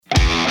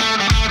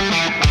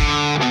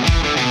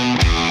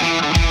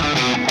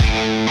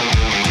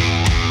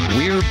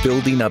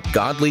building up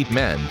godly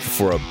men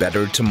for a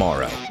better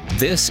tomorrow.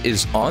 This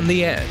is On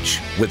the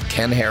Edge with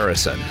Ken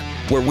Harrison,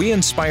 where we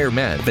inspire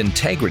men of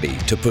integrity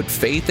to put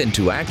faith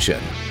into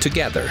action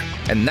together.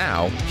 And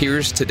now,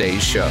 here's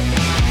today's show.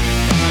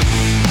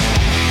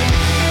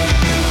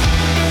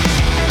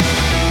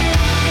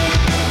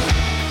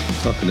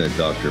 Talking to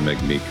Dr.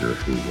 Meg Meeker,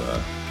 who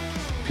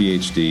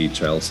PhD,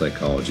 child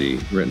psychology,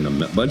 written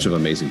a bunch of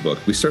amazing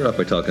books. We started off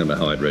by talking about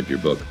how I'd read your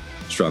book,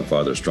 Strong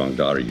Father, Strong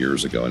Daughter,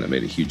 years ago, and it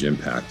made a huge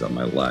impact on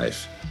my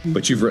life.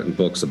 But you've written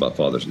books about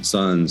fathers and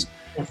sons.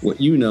 Yes.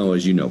 What you know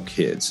is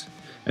kids.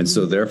 And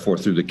so therefore,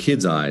 through the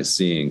kids' eyes,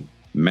 seeing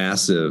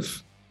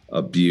massive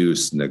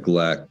abuse,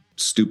 neglect,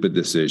 stupid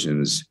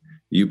decisions,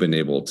 you've been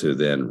able to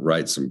then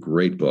write some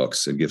great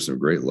books and give some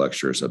great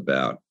lectures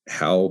about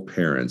how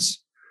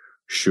parents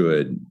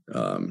should,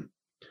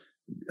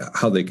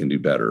 how they can do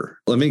better.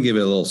 Let me give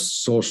you a little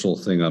social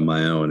thing on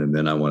my own, and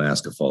then I want to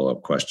ask a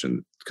follow-up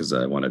question because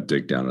I want to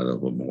dig down a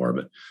little more.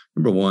 But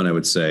number one, I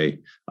would say,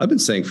 I've been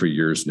saying for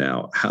years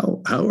now,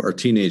 how are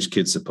teenage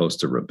kids supposed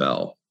to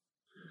rebel?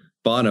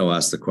 Bono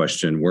asked the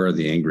question, where are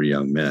the angry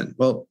young men?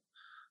 Well,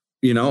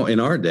 in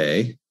our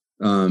day,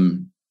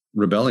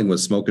 rebelling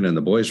was smoking in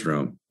the boys'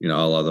 room, a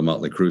la the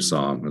Motley Crue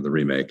song or the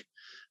remake,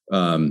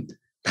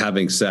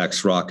 having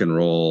sex, rock and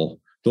roll.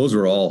 Those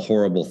were all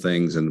horrible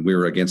things. And we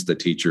were against the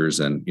teachers,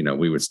 and,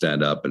 we would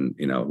stand up and,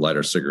 light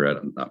our cigarette.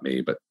 Not me,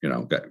 but,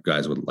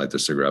 guys would light their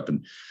cigarette up,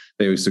 and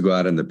they used to go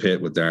out in the pit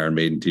with their Iron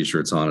Maiden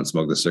t-shirts on and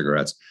smoke the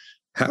cigarettes.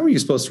 How are you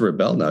supposed to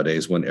rebel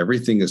nowadays when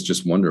everything is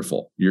just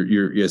wonderful?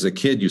 You're as a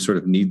kid, you sort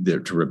of need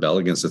to rebel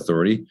against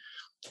authority.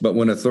 But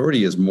when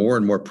authority is more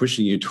and more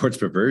pushing you towards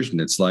perversion,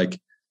 it's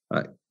like,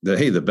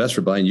 hey, the best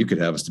rebellion you could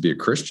have is to be a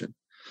Christian,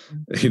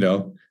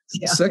 Yeah.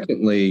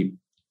 Secondly,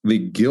 the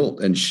guilt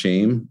and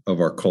shame of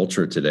our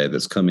culture today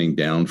that's coming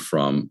down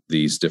from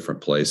these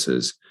different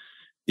places.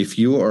 If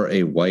you are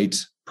a white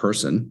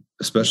person,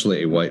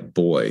 especially a white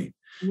boy,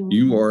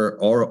 you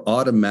are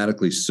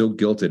automatically so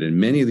guilted. And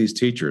many of these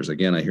teachers,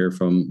 again, I hear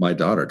from my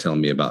daughter telling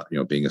me about,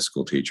 being a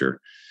school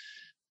teacher,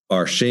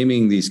 are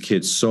shaming these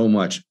kids so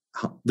much.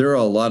 There are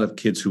a lot of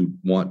kids who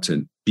want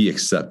to be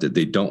accepted.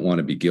 They don't want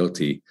to be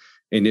guilty.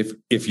 And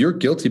if you're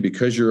guilty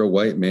because you're a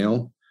white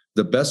male,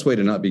 the best way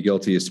to not be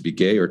guilty is to be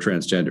gay or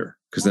transgender,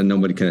 because then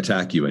nobody can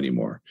attack you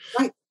anymore.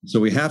 Right.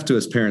 So we have to,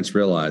 as parents,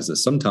 realize that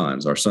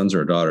sometimes our sons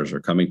or daughters are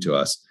coming to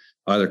us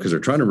either because they're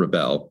trying to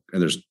rebel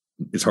and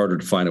it's harder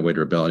to find a way to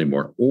rebel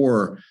anymore,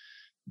 or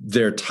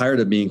they're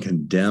tired of being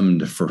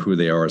condemned for who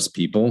they are as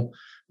people.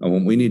 And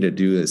what we need to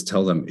do is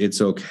tell them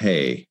it's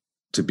okay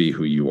to be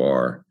who you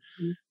are.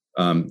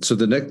 So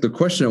the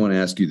question I want to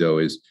ask you, though,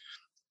 is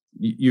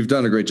you've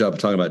done a great job of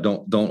talking about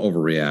don't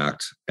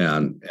overreact,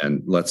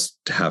 and let's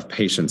have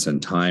patience,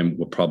 and time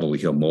will probably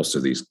heal most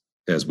of these,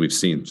 as we've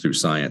seen through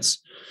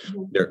science.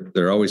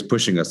 They're always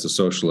pushing us, the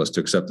socialists,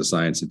 to accept the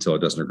science until it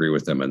doesn't agree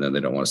with them, and then they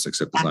don't want us to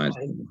accept the science.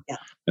 Yeah.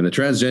 And the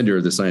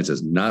transgender, the science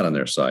is not on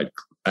their side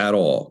at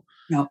all.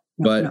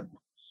 But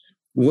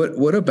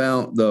what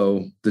about,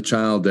 though, the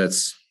child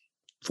that's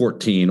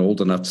 14,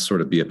 old enough to sort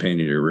of be a pain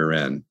in your rear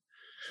end,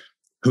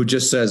 who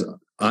just says,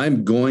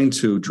 I'm going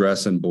to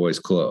dress in boys'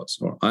 clothes,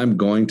 or I'm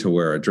going to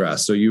wear a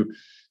dress. So you're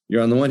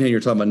on the one hand, you're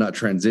talking about not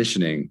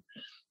transitioning,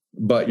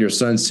 but your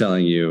son's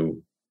telling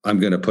you, I'm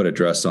going to put a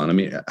dress on. I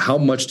mean, how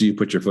much do you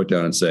put your foot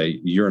down and say,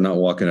 you're not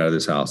walking out of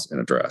this house in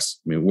a dress?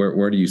 I mean,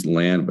 where do you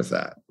land with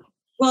that?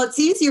 Well, it's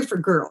easier for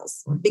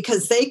girls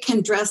because they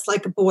can dress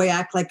like a boy,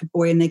 act like a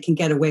boy, and they can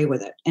get away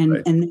with it. And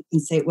they can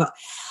say, well,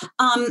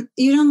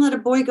 you don't let a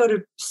boy go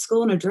to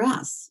school in a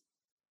dress.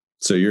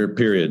 So you're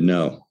period,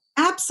 no.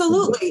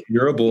 Absolutely.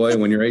 You're a boy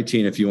when you're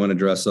 18, if you want to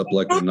dress up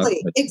like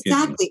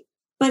Exactly.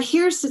 But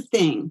here's the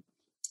thing.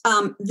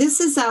 This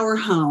is our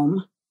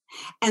home,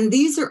 and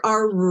these are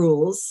our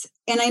rules.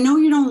 And I know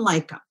you don't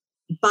like them,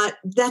 but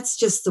that's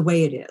just the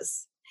way it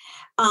is.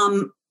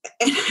 And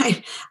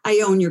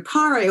I own your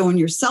car, I own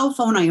your cell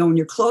phone, I own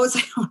your clothes,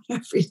 I own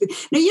everything.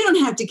 Now, you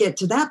don't have to get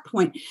to that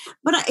point,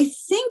 but I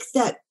think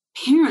that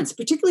parents,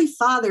 particularly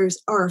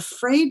fathers, are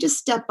afraid to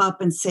step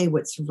up and say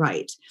what's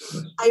right.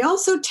 I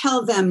also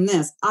tell them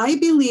this. I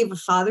believe a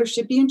father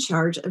should be in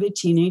charge of a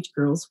teenage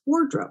girl's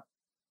wardrobe.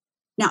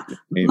 Now,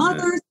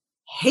 mothers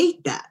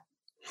hate that,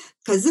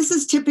 because this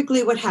is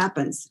typically what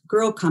happens.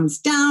 Girl comes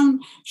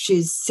down,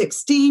 she's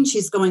 16,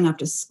 she's going up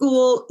to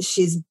school,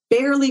 she's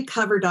barely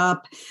covered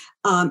up,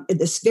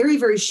 this very,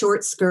 very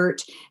short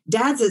skirt.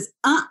 Dad says,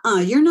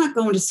 you're not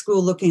going to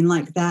school looking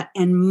like that.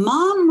 And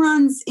mom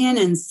runs in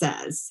and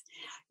says,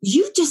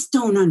 you just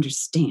don't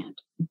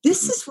understand.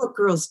 This is what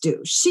girls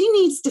do. She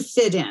needs to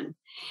fit in.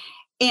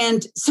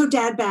 And so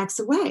dad backs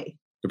away.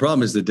 The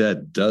problem is the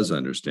dad does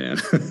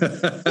understand.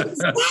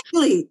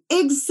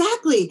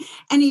 Exactly.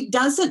 And he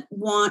doesn't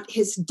want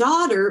his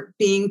daughter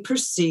being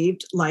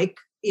perceived like,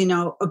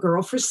 a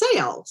girl for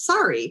sale.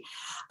 Sorry.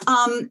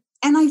 And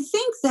I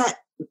think that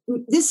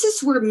this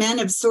is where men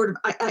have sort of,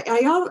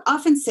 I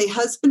often say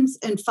husbands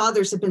and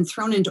fathers have been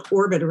thrown into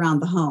orbit around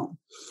the home.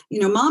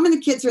 Mom and the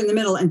kids are in the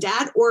middle and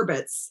dad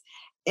orbits.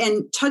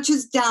 and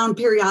touches down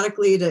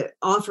periodically to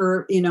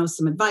offer,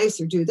 some advice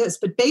or do this.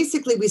 But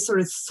basically we sort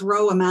of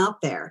throw them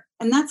out there.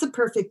 And that's a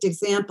perfect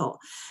example.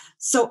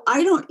 So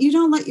you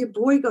don't let your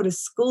boy go to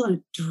school in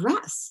a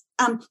dress.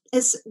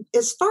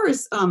 As far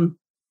as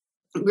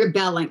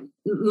rebelling,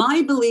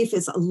 my belief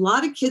is a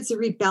lot of kids are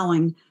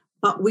rebelling,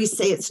 but we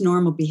say it's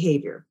normal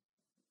behavior.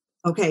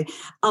 Okay.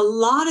 A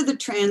lot of the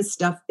trans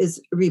stuff is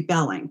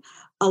rebelling.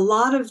 A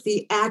lot of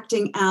the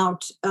acting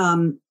out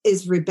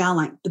is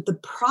rebelling. But the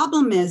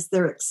problem is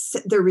their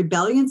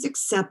rebellion's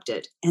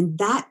accepted, and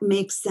that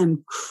makes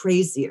them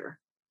crazier.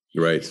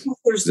 Right.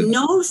 There's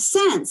no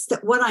sense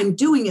that what I'm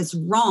doing is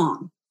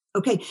wrong.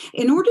 Okay.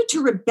 In order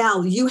to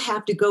rebel, you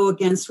have to go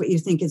against what you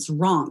think is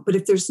wrong. But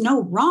if there's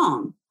no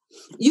wrong,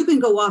 you can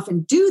go off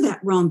and do that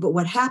wrong. But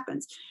what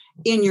happens?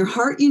 In your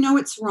heart,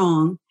 it's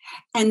wrong.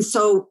 And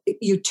so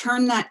you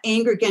turn that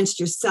anger against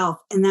yourself.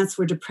 And that's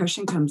where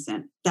depression comes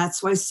in.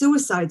 That's why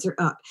suicides are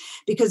up,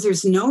 because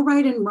there's no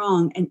right and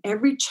wrong. And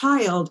every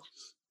child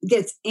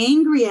gets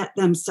angry at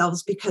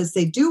themselves because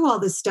they do all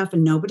this stuff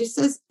and nobody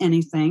says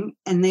anything.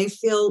 And they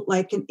feel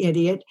like an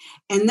idiot.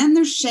 And then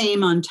there's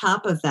shame on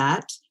top of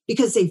that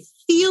because they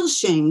feel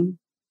shame,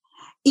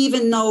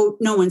 even though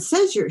no one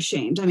says you're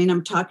ashamed. I mean,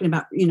 I'm talking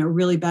about,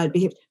 really bad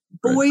behavior.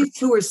 Boys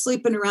who are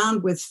sleeping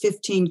around with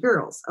 15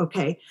 girls.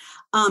 Okay.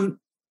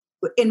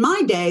 In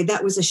my day,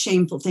 that was a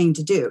shameful thing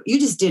to do. You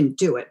just didn't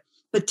do it.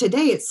 But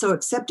today it's so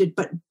accepted,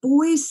 but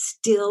boys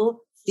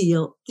still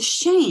feel the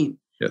shame.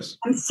 Yes.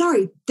 I'm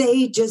sorry.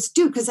 They just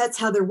do, because that's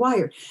how they're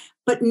wired.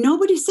 But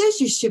nobody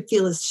says you should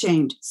feel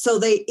ashamed. So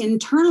they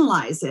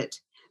internalize it.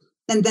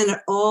 And then it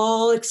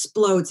all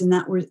explodes. And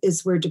that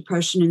is where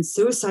depression and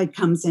suicide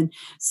comes in.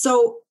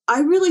 So I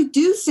really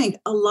do think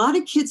a lot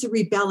of kids are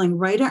rebelling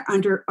right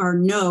under our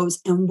nose,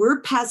 and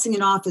we're passing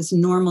it off as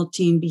normal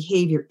teen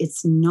behavior.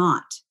 It's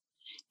not.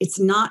 It's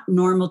not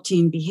normal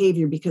teen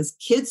behavior, because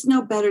kids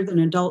know better than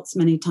adults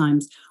many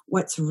times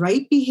what's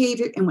right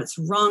behavior and what's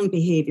wrong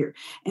behavior.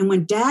 And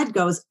when dad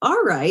goes,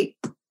 all right,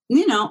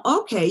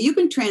 okay, you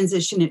can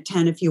transition at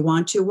 10 if you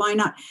want to. Why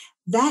not?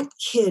 That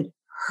kid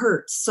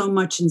hurts so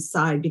much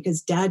inside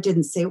because dad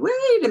didn't say,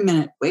 wait a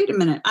minute.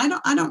 I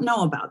don't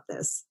know about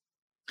this.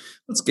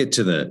 Let's get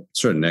to the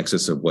sort of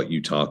nexus of what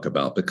you talk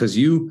about, because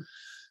you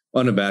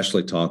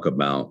unabashedly talk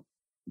about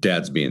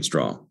dads being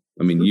strong.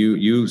 I mean,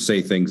 you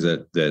say things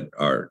that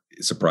are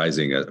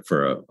surprising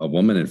for a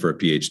woman and for a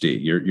PhD.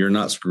 You're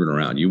not screwing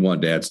around. You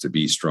want dads to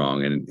be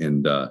strong,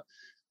 and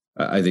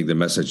I think the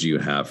message you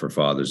have for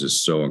fathers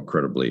is so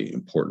incredibly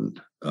important.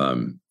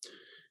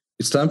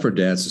 It's time for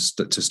dads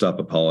to stop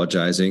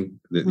apologizing.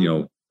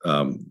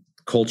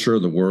 Culture,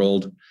 the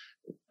world.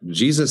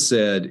 Jesus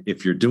said,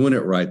 "If you're doing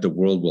it right, the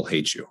world will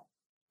hate you."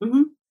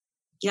 Mm-hmm.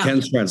 Yeah.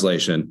 Ken's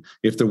translation: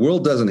 if the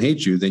world doesn't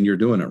hate you, then you're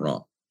doing it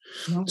wrong.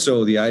 Yeah.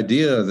 So the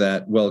idea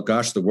that, well,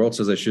 gosh, the world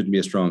says I shouldn't be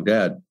a strong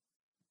dad.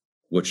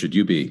 What should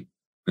you be?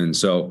 And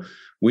so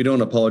we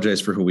don't apologize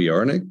for who we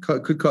are. And it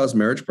could cause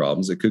marriage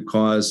problems. It could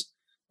cause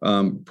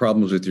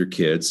problems with your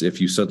kids.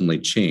 If you suddenly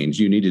change,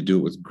 you need to do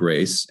it with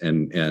grace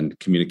and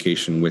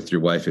communication with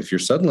your wife. If you're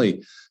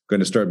suddenly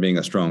going to start being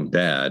a strong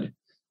dad,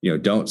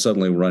 don't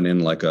suddenly run in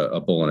like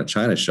a bull in a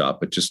china shop,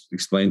 but just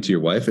explain to your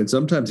wife, and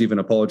sometimes even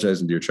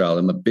apologizing to your child.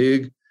 I'm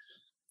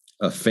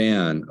a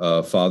fan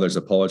of fathers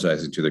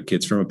apologizing to their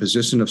kids from a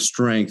position of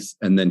strength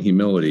and then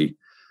humility.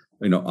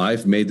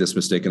 I've made this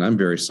mistake and I'm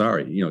very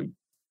sorry.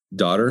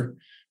 Daughter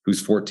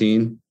who's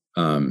 14,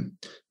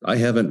 I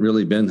haven't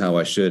really been how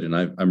I should, and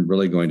I'm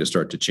really going to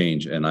start to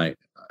change. And I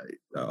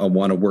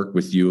want to work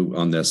with you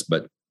on this,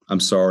 but I'm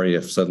sorry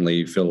if suddenly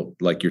you feel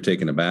like you're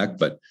taken aback,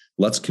 but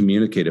let's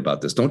communicate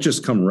about this. Don't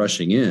just come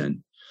rushing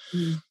in.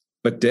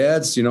 But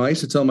dads, I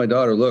used to tell my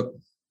daughter, look,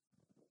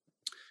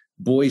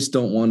 boys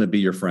don't want to be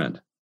your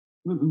friend.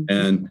 Mm-mm.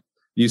 And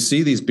you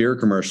see these beer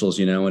commercials,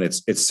 and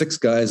it's 6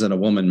 guys and a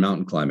woman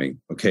mountain climbing.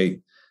 Okay.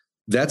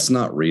 That's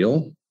not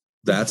real.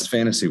 That's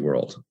fantasy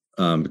world,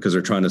 because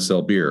they're trying to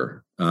sell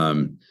beer.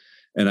 And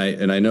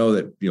I know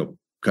that,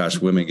 gosh,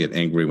 women get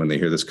angry when they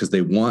hear this because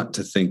they want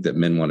to think that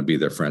men want to be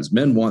their friends.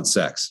 Men want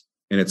sex,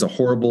 and it's a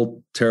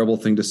horrible, terrible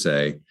thing to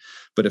say.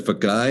 But if a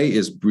guy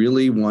is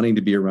really wanting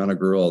to be around a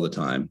girl all the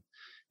time,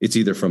 it's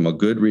either from a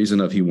good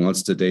reason of he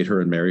wants to date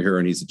her and marry her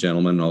and he's a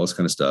gentleman and all this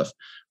kind of stuff,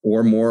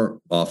 or more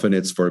often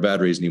it's for a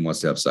bad reason. He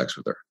wants to have sex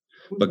with her.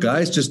 But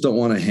guys just don't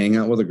want to hang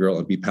out with a girl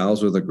and be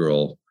pals with a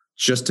girl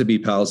just to be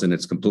pals, and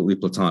it's completely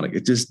platonic.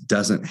 It just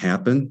doesn't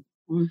happen.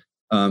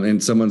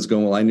 And someone's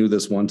going, well, I knew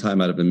this one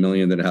time out of a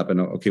million that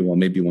happened. Okay, well,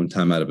 maybe one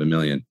time out of a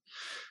million.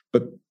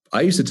 But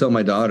I used to tell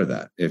my daughter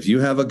that if you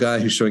have a guy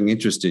who's showing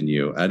interest in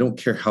you, I don't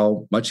care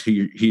how much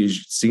he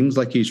seems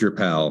like he's your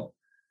pal,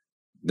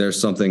 there's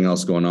something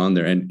else going on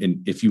there.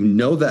 And if you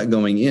know that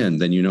going in,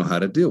 then you know how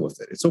to deal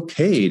with it. It's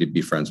okay to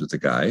be friends with the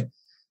guy,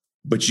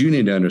 but you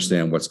need to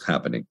understand what's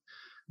happening.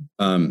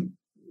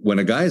 When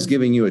a guy is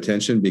giving you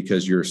attention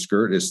because your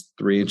skirt is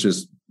 3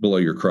 inches below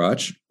your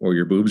crotch or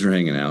your boobs are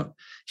hanging out,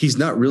 he's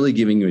not really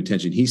giving you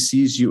attention. He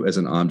sees you as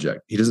an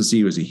object. He doesn't see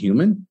you as a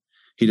human.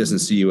 He doesn't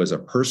see you as a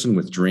person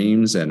with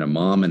dreams and a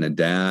mom and a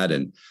dad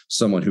and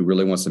someone who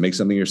really wants to make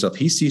something of yourself.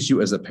 He sees you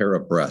as a pair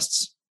of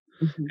breasts.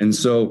 Mm-hmm. And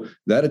so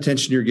that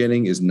attention you're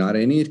getting is not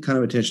any kind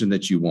of attention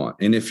that you want.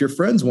 And if your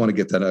friends want to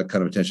get that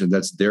kind of attention,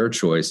 that's their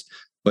choice.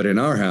 But in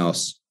our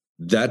house,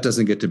 that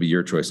doesn't get to be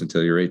your choice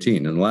until you're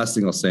 18. And the last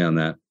thing I'll say on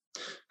that,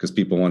 because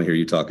people want to hear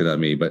you talking on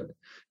me, but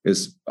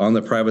is on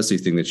the privacy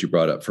thing that you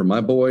brought up. For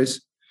my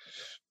boys,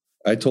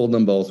 I told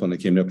them both when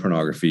it came to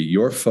pornography,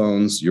 your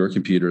phones, your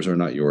computers are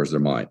not yours, they're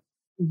mine.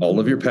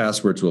 All of your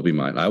passwords will be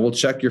mine. I will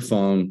check your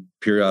phone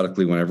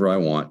periodically whenever I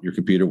want, your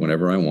computer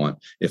whenever I want.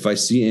 If I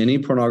see any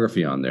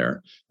pornography on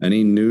there,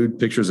 any nude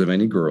pictures of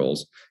any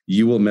girls,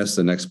 you will miss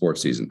the next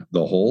sports season,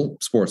 the whole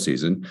sports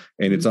season.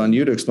 And it's on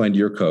you to explain to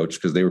your coach,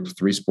 because they were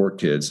 3-sport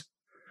kids,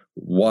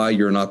 why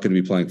you're not going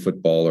to be playing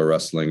football or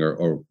wrestling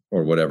or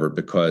whatever,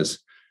 because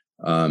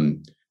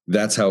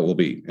that's how it will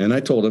be. And I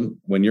told him,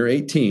 when you're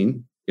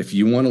 18, if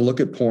you want to look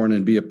at porn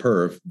and be a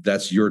perv,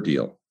 that's your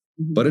deal.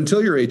 But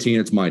until you're 18,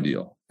 it's my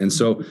deal. And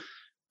so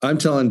I'm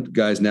telling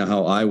guys now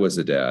how I was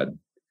a dad.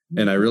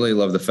 And I really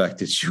love the fact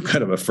that you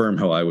kind of affirm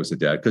how I was a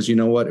dad, because you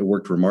know what? It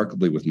worked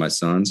remarkably with my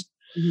sons.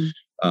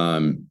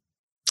 Mm-hmm.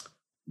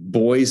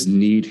 Boys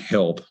need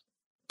help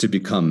to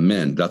become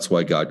men. That's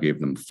why God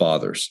gave them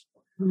fathers.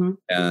 Mm-hmm.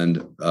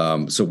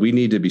 And so we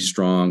need to be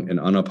strong and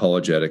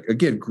unapologetic,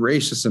 again,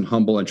 gracious and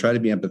humble, and try to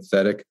be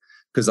empathetic.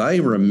 Because I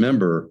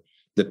remember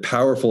the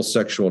powerful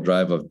sexual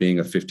drive of being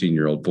a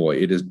 15-year-old boy.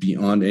 It is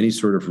beyond any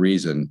sort of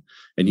reason.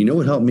 And you know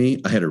what helped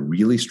me? I had a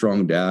really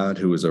strong dad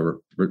who was a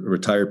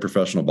retired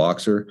professional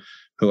boxer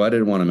who I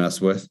didn't want to mess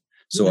with.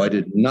 So I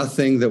did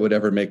nothing that would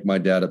ever make my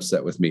dad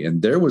upset with me.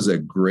 And there was a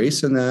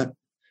grace in that.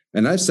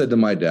 And I've said to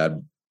my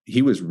dad,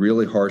 he was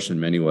really harsh in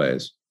many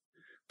ways,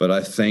 but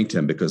I thanked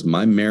him, because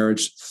my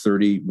marriage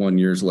 31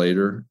 years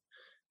later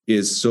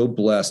is so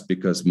blessed,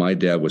 because my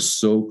dad was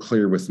so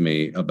clear with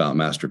me about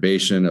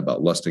masturbation,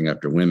 about lusting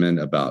after women,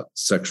 about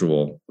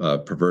sexual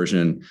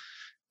perversion.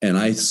 And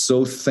I'm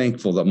so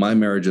thankful that my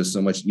marriage is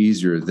so much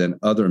easier than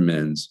other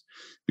men's,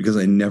 because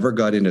I never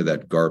got into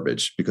that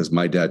garbage, because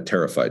my dad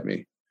terrified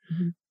me.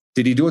 Mm-hmm.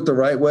 Did he do it the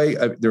right way?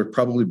 There are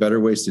probably better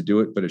ways to do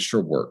it, but it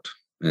sure worked.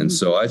 And mm-hmm.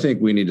 so I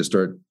think we need to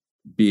start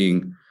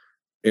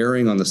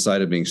erring on the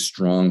side of being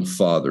strong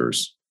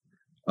fathers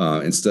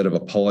instead of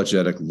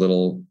apologetic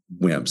little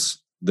wimps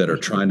that are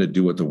trying to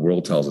do what the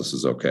world tells us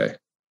is okay.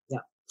 Yeah.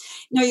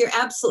 No, you're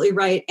absolutely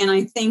right. And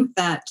I think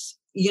that,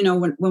 you know,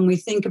 when we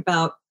think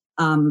about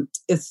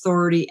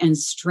authority and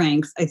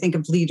strength, I think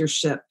of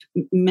leadership.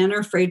 Men are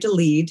afraid to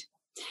lead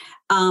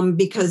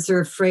because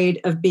they're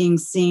afraid of being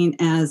seen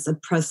as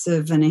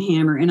oppressive and a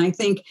hammer. And I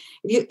think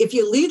if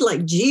you lead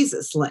like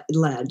Jesus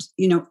led,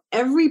 you know,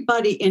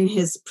 everybody in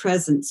his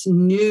presence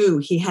knew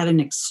he had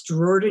an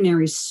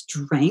extraordinary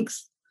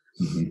strength.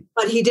 Mm-hmm.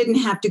 But he didn't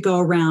have to go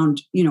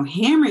around, you know,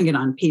 hammering it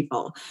on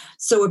people.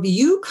 So if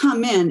you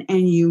come in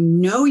and you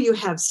know you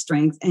have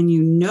strength and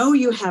you know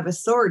you have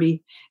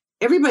authority,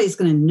 everybody's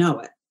going to know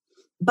it.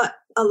 But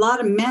a lot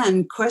of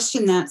men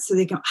question that, so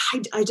they go,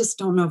 I just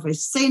don't know if I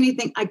say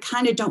anything. I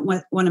kind of don't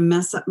want to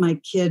mess up my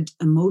kid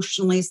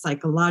emotionally,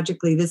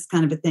 psychologically, this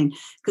kind of a thing,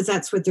 because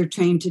that's what they're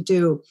trained to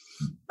do.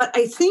 But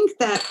I think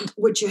that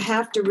what you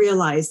have to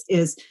realize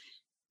is,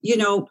 you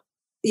know,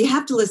 you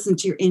have to listen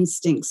to your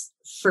instincts,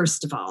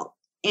 first of all.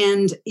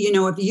 And, you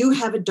know, if you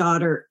have a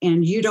daughter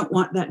and you don't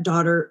want that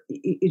daughter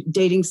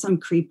dating some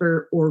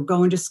creeper or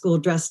going to school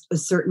dressed a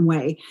certain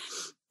way,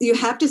 you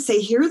have to say,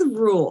 here are the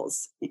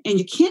rules. And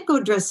you can't go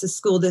dress to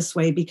school this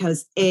way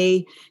because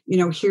you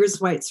know,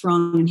 here's why it's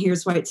wrong and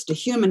here's why it's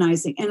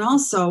dehumanizing. And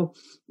also,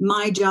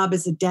 my job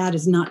as a dad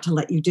is not to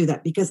let you do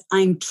that, because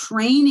I'm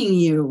training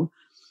you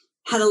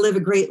how to live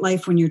a great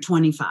life when you're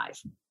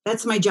 25.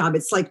 That's my job.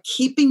 It's like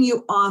keeping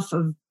you off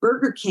of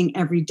Burger King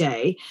every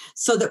day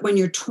so that when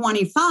you're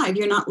 25,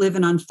 you're not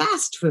living on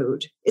fast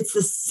food. It's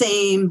the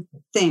same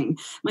thing.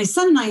 My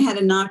son and I had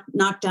a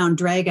knockdown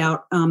drag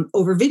out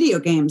over video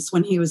games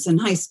when he was in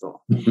high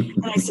school.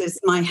 And I said,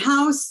 my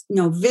house,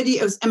 no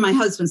videos. And my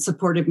husband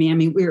supported me. I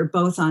mean, we were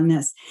both on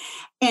this.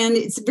 And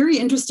it's very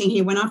interesting.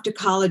 He went off to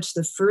college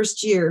the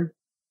first year.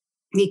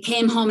 He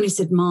came home and he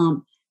said,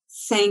 Mom,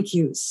 thank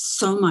you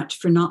so much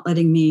for not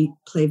letting me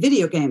play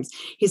video games.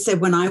 He said,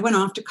 when I went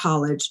off to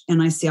college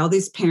and I see all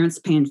these parents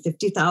paying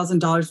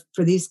 $50,000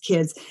 for these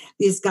kids,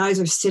 these guys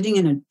are sitting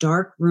in a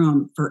dark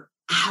room for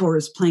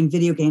hours playing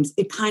video games.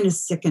 It kind of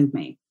sickened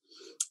me.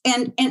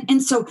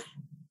 And so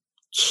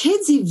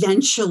kids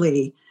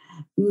eventually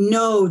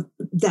know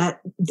that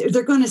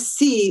they're going to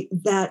see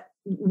that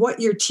what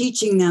you're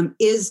teaching them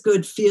is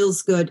good,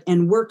 feels good,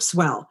 and works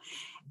well.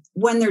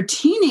 When they're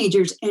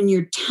teenagers and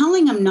you're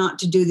telling them not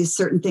to do these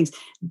certain things,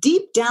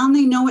 deep down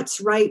they know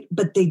it's right,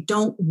 but they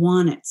don't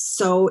want it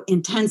so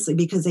intensely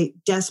because they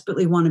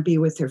desperately want to be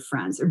with their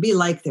friends or be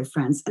like their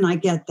friends. And I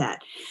get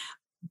that.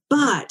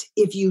 But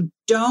if you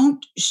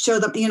don't show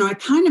them, you know, I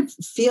kind of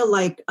feel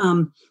like,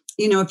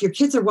 you know, if your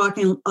kids are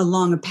walking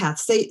along a path,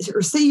 say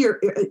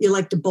you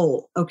like to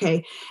bowl,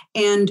 okay,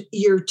 and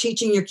you're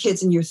teaching your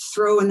kids and you're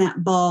throwing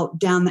that ball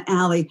down the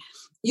alley,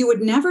 you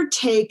would never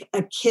take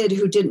a kid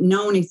who didn't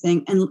know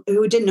anything and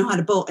who didn't know how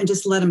to bowl and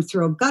just let him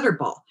throw a gutter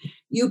ball.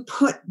 You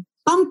put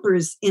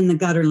bumpers in the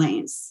gutter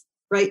lanes,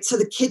 right? So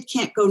the kid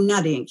can't go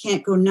nutty and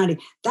can't go nutty.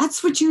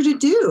 That's what you're to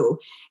do,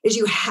 is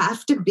you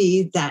have to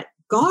be that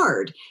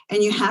guard,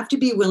 and you have to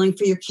be willing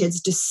for your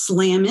kids to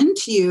slam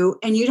into you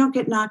and you don't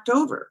get knocked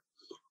over.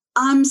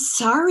 I'm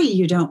sorry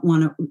you don't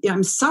want to,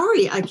 I'm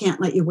sorry I can't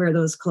let you wear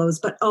those clothes,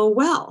 but oh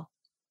well.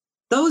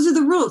 Those are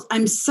the rules.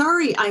 I'm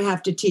sorry I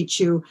have to teach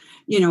you,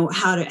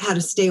 how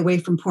to stay away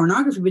from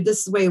pornography, but this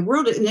is the way the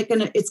world is, and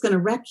it's going to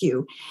wreck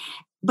you.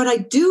 But I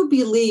do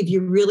believe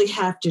you really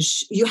have to,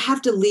 you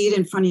have to lead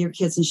in front of your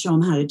kids and show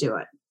them how to do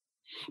it.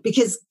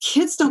 Because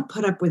kids don't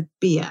put up with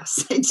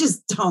BS. They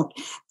just don't.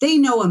 They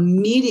know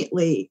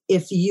immediately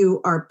if you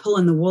are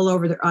pulling the wool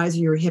over their eyes or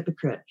you're a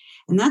hypocrite.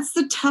 And that's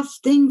the tough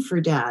thing for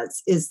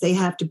dads, is they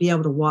have to be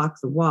able to walk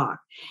the walk.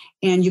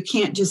 And you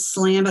can't just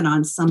slam it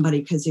on somebody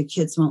because your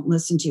kids won't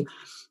listen to you.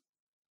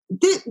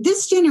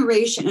 This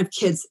generation of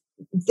kids,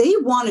 they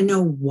want to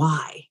know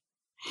why.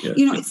 Yeah.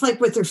 It's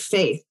like with their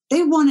faith.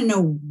 They want to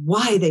know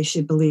why they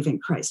should believe in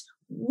Christ,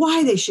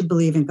 why they should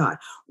believe in God.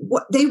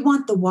 What they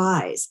want, the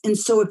whys. And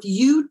so if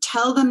you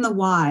tell them the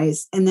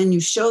whys and then you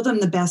show them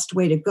the best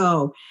way to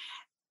go,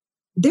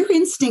 their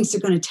instincts are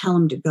going to tell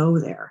them to go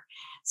there.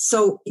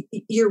 So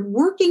you're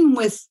working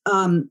with,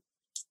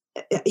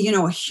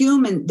 a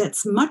human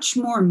that's much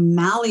more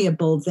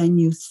malleable than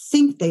you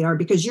think they are,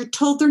 because you're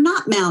told they're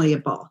not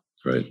malleable.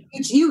 Right.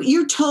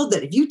 You're told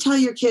that if you tell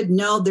your kid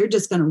no, they're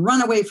just going to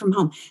run away from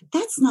home.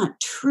 That's not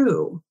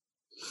true.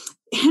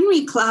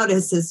 Henry Cloud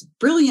has this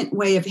brilliant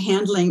way of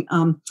handling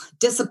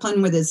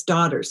discipline with his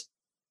daughters.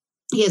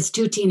 He has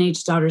 2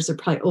 teenage daughters. They're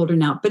probably older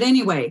now. But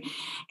anyway,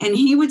 and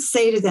he would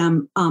say to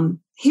them,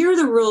 here are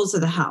the rules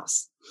of the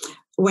house.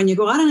 When you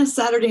go out on a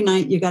Saturday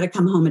night, you got to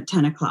come home at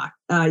 10 o'clock.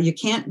 You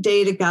can't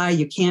date a guy.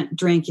 You can't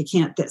drink. You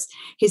can't this.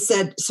 He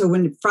said, so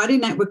when Friday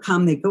night would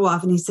come, they go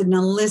off. And he said,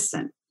 now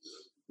listen,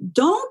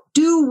 don't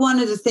do one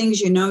of the things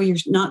you're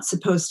not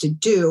supposed to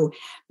do,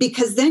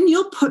 because then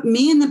you'll put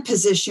me in the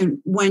position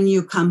when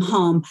you come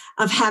home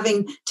of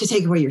having to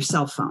take away your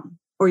cell phone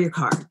or your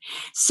car.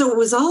 So it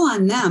was all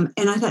on them.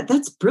 And I thought,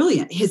 that's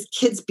brilliant. His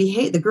kids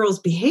the girls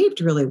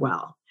behaved really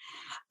well,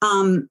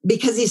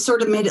 because he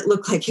sort of made it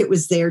look like it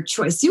was their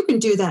choice. You can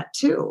do that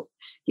too.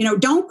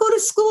 Don't go to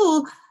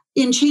school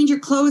and change your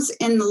clothes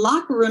in the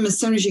locker room as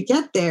soon as you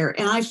get there.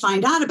 And I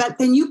find out about it,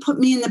 then you put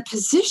me in the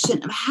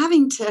position of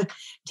having to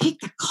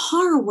take the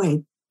car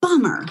away.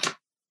 Bummer.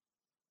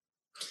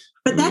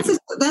 But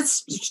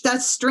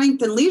that's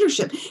strength and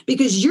leadership,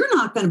 because you're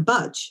not going to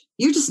budge.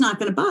 You're just not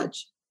going to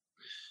budge.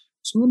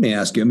 So let me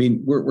ask you, I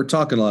mean, we're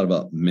talking a lot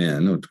about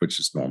men, which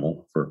is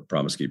normal for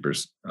Promise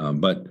Keepers.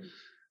 But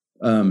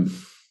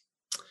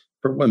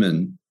for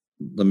women,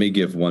 let me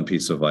give one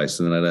piece of advice,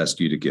 and then I'd ask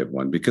you to give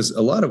one, because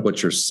a lot of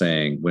what you're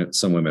saying,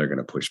 some women are going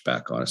to push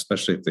back on,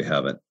 especially if they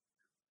haven't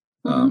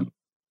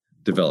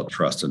developed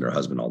trust in their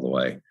husband all the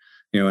way.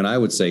 And I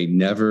would say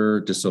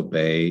never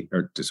disagree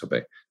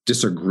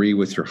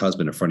with your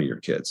husband in front of your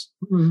kids.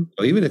 Mm-hmm.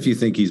 So even if you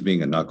think he's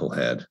being a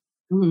knucklehead,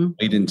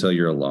 wait until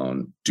you're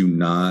alone. Do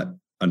not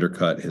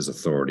undercut his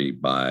authority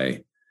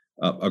by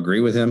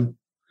agree with him.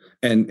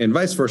 And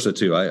vice versa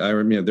too. I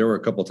remember there were a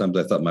couple of times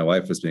I thought my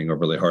wife was being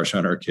overly harsh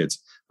on our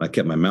kids. I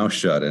kept my mouth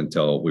shut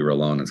until we were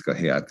alone and go,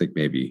 hey, I think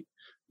maybe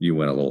you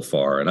went a little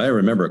far. And I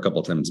remember a couple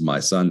of times my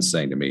son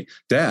saying to me,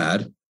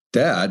 Dad,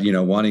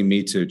 wanting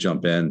me to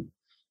jump in.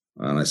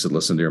 And I said,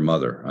 listen to your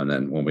mother. And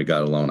then when we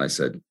got alone, I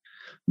said,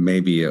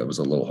 maybe it was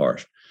a little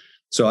harsh.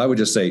 So I would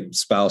just say,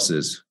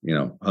 spouses,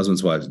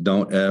 husbands, wives,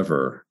 don't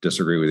ever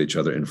disagree with each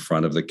other in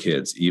front of the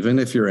kids. Even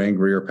if you're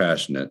angry or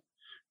passionate,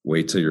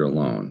 wait till you're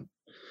alone.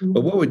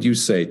 But what would you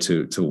say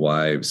to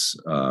wives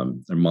or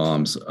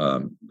moms?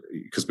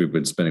 Because we've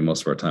been spending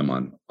most of our time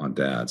on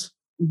dads.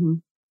 Mm-hmm.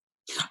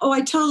 Oh,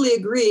 I totally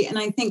agree. And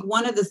I think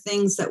one of the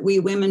things that we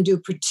women do,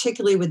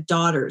 particularly with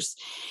daughters,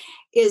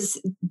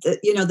 is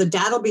the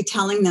dad will be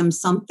telling them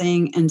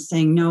something and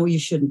saying, no, you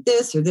shouldn't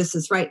this, or this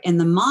is right.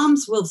 And the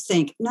moms will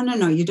think,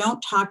 no, you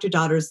don't talk to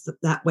daughters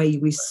that way.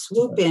 We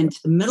swoop into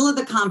the middle of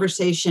the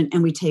conversation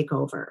and we take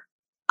over.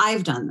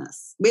 I've done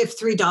this. We have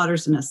 3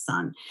 daughters and a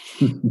son.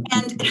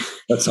 And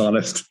that's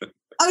honest.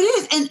 Oh, it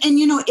is. And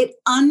it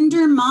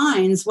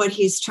undermines what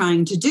he's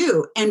trying to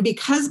do. And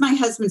because my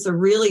husband's a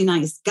really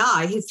nice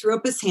guy, he threw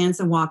up his hands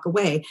and walk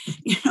away.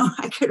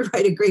 I could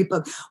write a great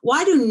book.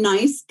 Why do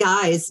nice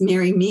guys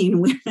marry mean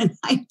women?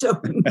 I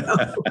don't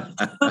know.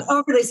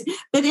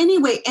 But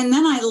anyway, and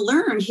then I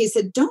learned, he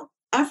said, don't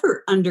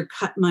ever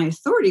undercut my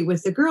authority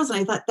with the girls. And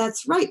I thought,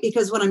 that's right.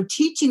 Because what I'm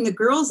teaching the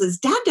girls is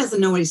dad doesn't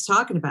know what he's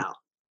talking about.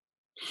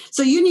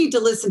 So you need to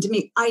listen to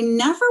me. I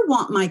never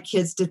want my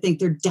kids to think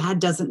their dad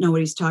doesn't know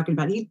what he's talking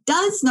about. He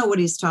does know what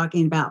he's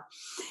talking about.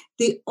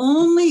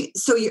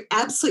 So you're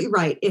absolutely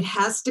right. It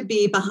has to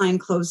be behind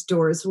closed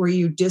doors where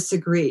you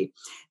disagree.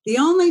 The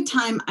only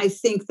time I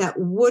think that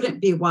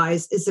wouldn't be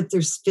wise is if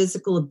there's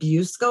physical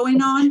abuse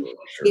going on.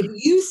 Sure. If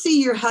you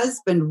see your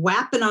husband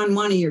whapping on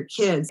one of your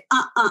kids,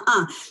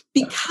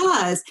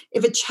 because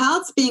if a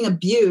child's being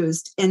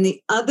abused and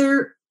the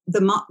other,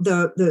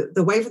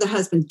 the wife or the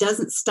husband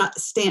doesn't step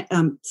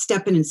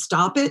in and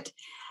stop it,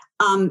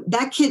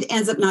 that kid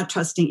ends up not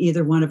trusting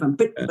either one of them.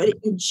 But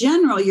in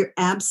general, you're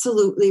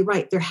absolutely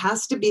right. There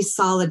has to be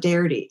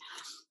solidarity,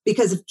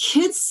 because if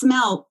kids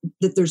smell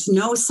that there's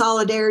no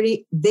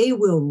solidarity, they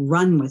will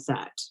run with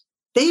that.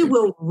 They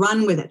will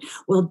run with it.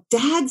 Well,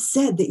 Dad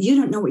said that you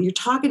don't know what you're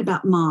talking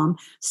about, Mom.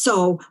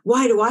 So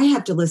why do I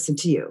have to listen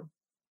to you?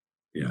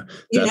 Yeah,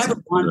 you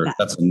never want that.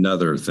 That's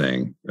another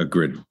thing, a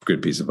good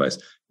piece of advice.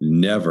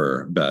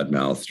 Never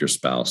badmouth your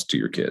spouse to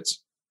your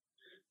kids.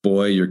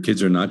 Boy, your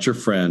kids are not your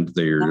friend.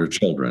 They are your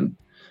children.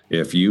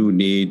 If you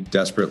need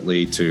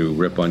desperately to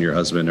rip on your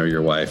husband or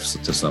your wife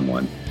to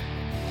someone,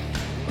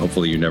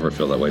 hopefully you never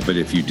feel that way. But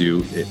if you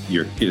do, it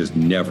is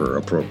never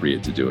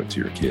appropriate to do it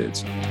to your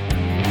kids.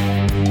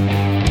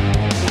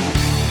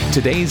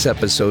 Today's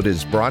episode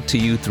is brought to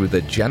you through the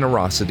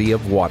generosity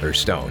of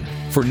Waterstone.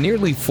 For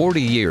nearly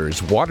 40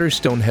 years,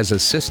 Waterstone has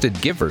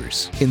assisted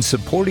givers in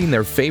supporting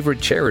their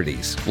favorite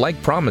charities,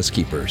 like Promise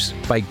Keepers,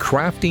 by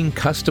crafting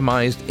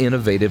customized,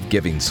 innovative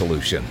giving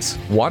solutions.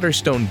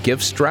 Waterstone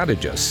gift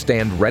strategists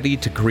stand ready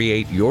to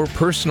create your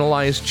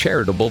personalized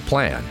charitable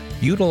plan,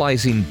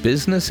 utilizing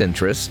business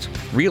interest,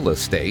 real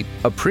estate,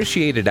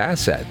 appreciated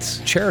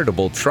assets,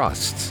 charitable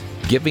trusts,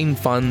 giving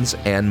funds,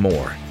 and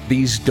more.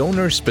 These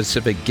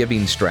donor-specific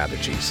giving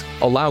strategies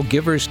allow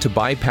givers to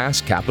bypass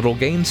capital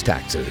gains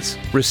taxes,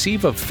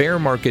 receive a fair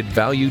market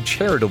value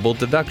charitable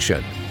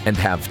deduction, and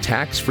have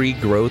tax-free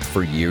growth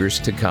for years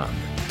to come.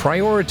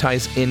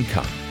 Prioritize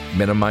income,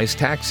 minimize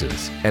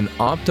taxes, and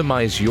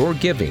optimize your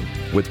giving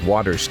with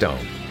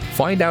Waterstone.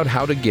 Find out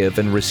how to give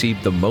and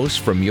receive the most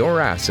from your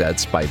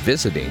assets by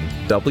visiting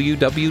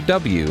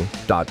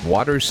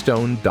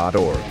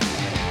www.waterstone.org.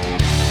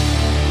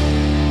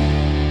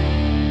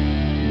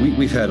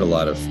 We've had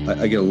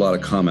I get a lot of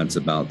comments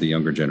about the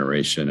younger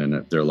generation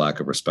and their lack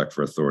of respect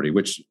for authority,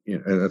 which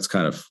that's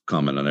kind of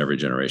common on every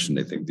generation.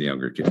 They think the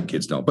younger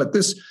kids don't. But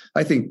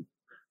I think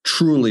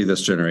truly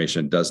this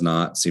generation does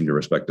not seem to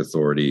respect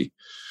authority.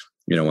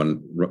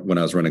 When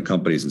I was running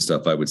companies and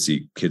stuff, I would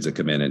see kids that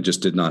come in and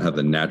just did not have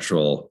the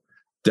natural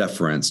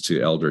deference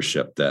to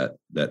eldership that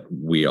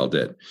we all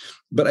did.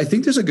 But I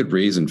think there's a good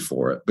reason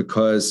for it,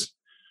 because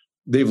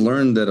they've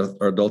learned that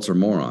our adults are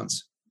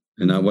morons.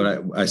 And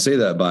what I say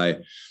that by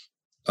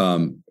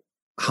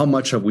how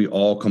much have we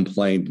all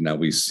complained now?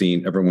 We've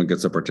seen everyone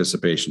gets a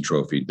participation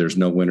trophy. There's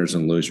no winners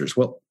and losers.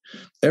 Well,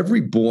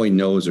 every boy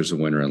knows there's a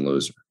winner and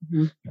loser.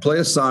 Mm-hmm. Play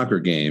a soccer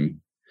game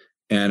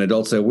and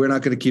adults say, we're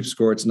not going to keep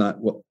score. It's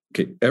not. Well,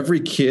 okay. Every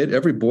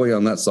boy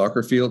on that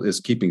soccer field is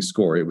keeping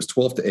score. It was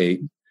 12-8.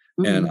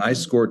 Mm-hmm. And I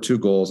scored 2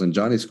 goals and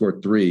Johnny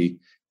scored 3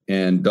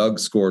 and Doug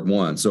scored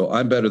 1. So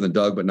I'm better than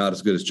Doug, but not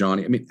as good as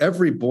Johnny. I mean,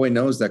 every boy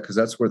knows that because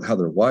that's how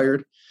they're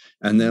wired.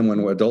 And then when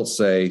adults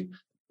say,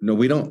 no,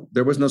 we don't,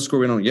 there was no score.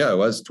 We don't, yeah, it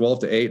was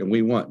 12-8 and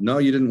we won. No,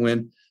 you didn't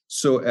win.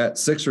 So at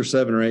 6 or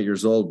 7 or 8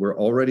 years old, we're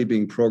already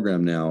being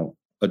programmed now.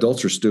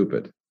 Adults are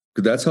stupid,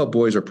 because that's how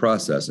boys are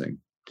processing.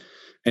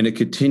 And it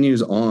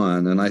continues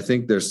on. And I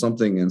think there's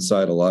something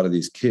inside a lot of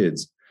these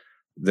kids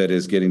that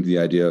is getting to the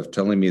idea of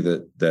telling me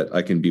that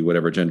I can be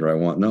whatever gender I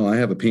want. No, I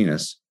have a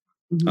penis.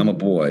 Mm-hmm. I'm a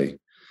boy.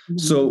 Mm-hmm.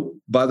 So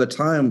by the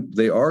time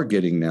they are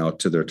getting now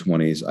to their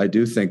 20s, I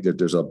do think that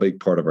there's a big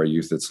part of our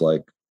youth that's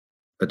like,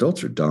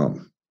 adults are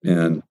dumb.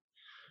 And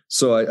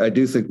so I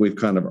do think we've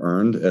kind of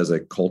earned, as a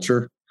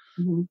culture,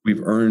 mm-hmm.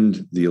 we've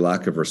earned the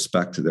lack of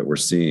respect that we're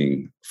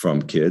seeing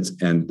from kids.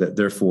 And that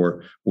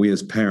therefore we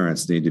as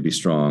parents need to be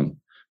strong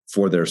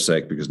for their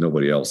sake, because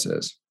nobody else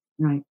is.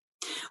 Right.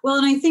 Well,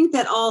 and I think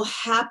that all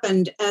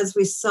happened as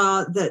we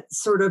saw that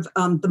sort of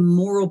the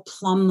moral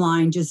plumb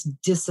line just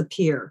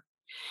disappear.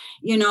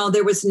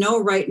 There was no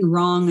right and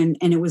wrong,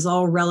 and it was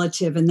all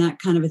relative and that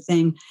kind of a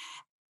thing.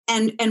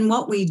 And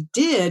what we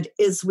did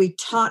is we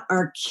taught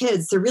our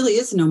kids there really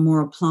is no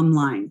moral plumb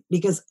line,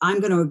 because I'm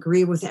going to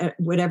agree with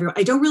whatever.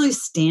 I don't really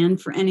stand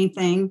for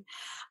anything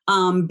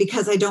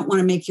because I don't want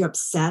to make you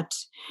upset.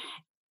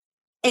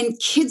 And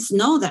kids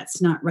know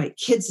that's not right.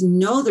 Kids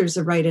know there's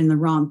a right and the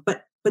wrong,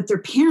 but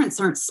their parents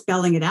aren't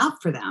spelling it out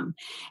for them.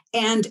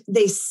 And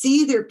they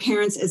see their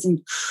parents as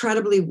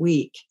incredibly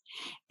weak.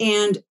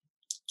 And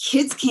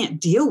kids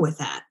can't deal with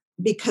that,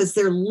 because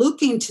they're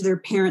looking to their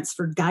parents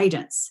for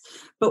guidance.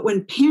 But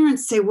when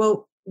parents say,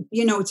 well,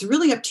 it's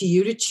really up to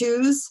you to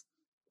choose.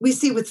 We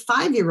see with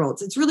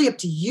 5-year-olds, it's really up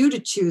to you to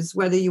choose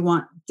whether you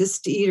want this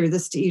to eat or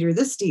this to eat or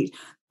this to eat.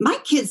 My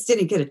kids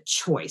didn't get a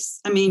choice.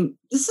 I mean,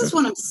 this is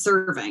what I'm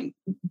serving.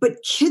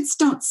 But kids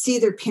don't see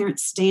their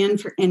parents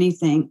stand for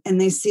anything,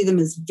 and they see them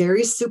as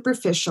very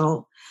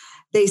superficial.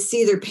 They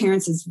see their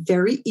parents as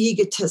very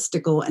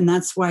egotistical. And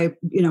that's why,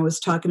 I was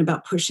talking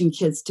about pushing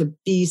kids to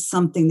be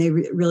something they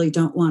really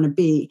don't want to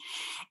be.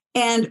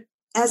 And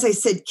as I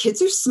said,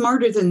 kids are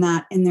smarter than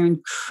that, and they're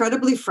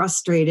incredibly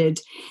frustrated,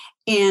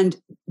 and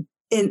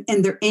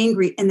they're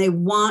angry, and they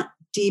want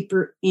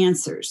deeper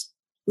answers.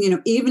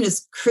 Even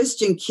as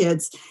Christian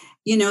kids,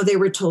 they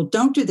were told,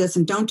 don't do this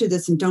and don't do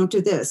this and don't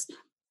do this.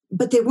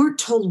 But they weren't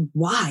told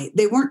why.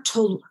 They weren't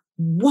told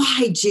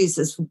why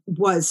Jesus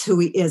was who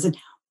he is,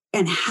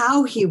 and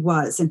how he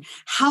was, and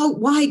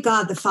why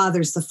God the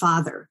Father is the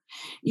Father.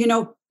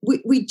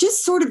 We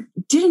just sort of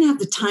didn't have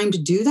the time to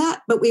do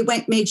that, but we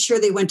made sure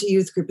they went to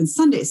youth group and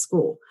Sunday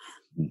school.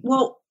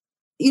 Well,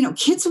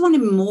 kids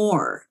wanted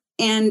more.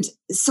 And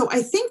so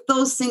I think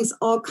those things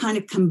all kind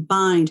of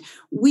combined.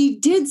 We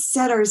did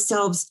set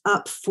ourselves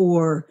up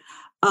for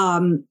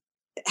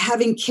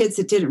having kids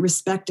that didn't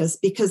respect us,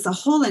 because the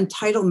whole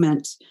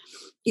entitlement,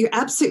 you're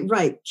absolutely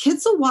right.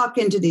 Kids will walk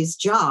into these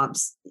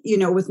jobs,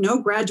 with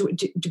no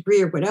graduate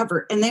degree or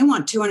whatever, and they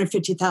want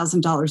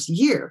 $250,000 a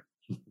year.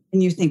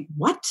 And you think,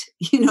 what?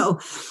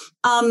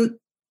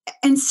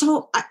 And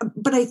so,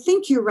 but I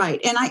think you're right.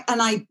 And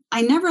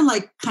I never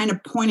like kind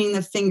of pointing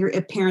the finger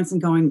at parents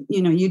and going,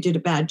 you did a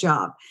bad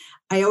job.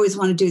 I always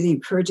want to do the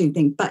encouraging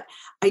thing. But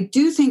I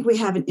do think we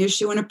have an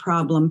issue and a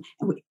problem.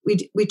 And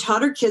we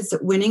taught our kids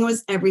that winning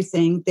was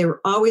everything. They were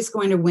always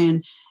going to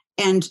win,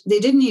 and they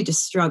didn't need to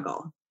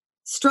struggle.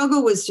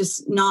 Struggle was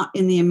just not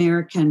in the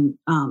American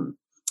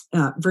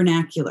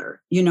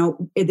vernacular.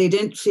 They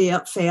didn't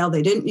fail.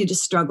 They didn't need to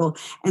struggle.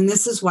 And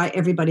this is why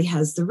everybody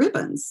has the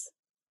ribbons,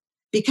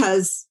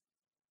 because,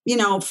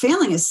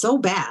 failing is so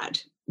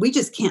bad. We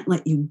just can't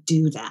let you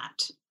do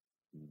that.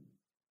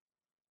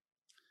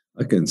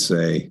 I can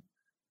say,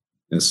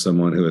 as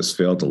someone who has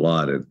failed a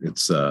lot,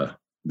 it's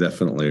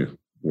definitely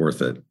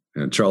worth it.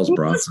 And Charles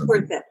Bronson. It's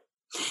worth it.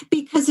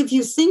 Because if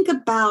you think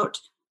about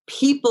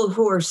people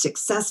who are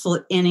successful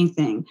at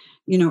anything,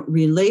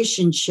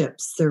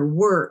 relationships, their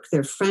work,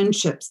 their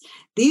friendships,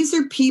 these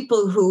are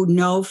people who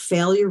know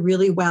failure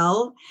really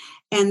well,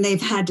 and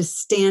they've had to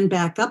stand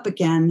back up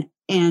again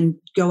and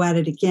go at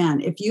it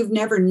again. If you've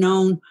never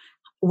known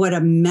what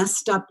a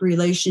messed up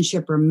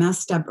relationship or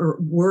messed up or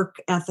work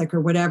ethic or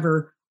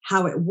whatever,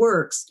 how it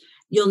works,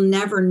 you'll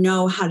never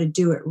know how to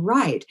do it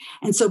right.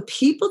 And so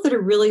people that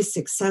are really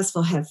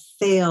successful have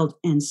failed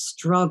and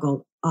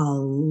struggled a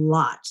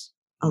lot.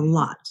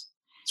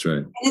 That's right.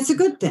 And it's a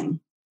good thing.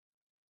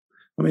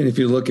 I mean, if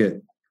you look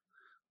at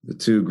the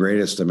two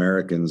greatest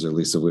Americans, or at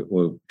least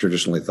we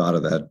traditionally thought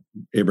of that,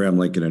 Abraham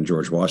Lincoln and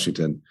George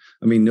Washington.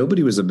 I mean,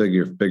 nobody was a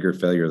bigger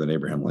failure than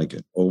Abraham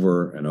Lincoln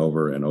over and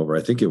over and over.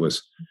 I think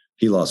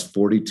he lost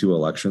 42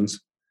 elections.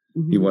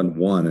 Mm-hmm. He won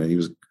one, and he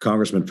was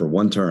congressman for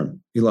one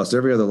term. He lost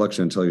every other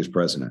election until he was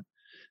president.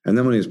 And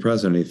then when he was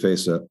president, he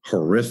faced a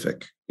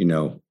horrific,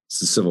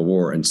 Civil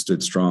War, and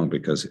stood strong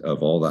because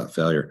of all that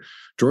failure.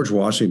 George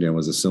Washington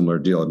was a similar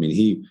deal. I mean,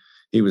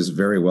 he was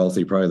very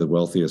wealthy, probably the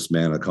wealthiest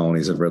man in the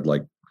colonies. I've read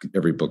like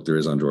every book there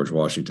is on George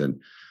Washington,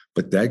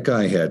 but that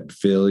guy had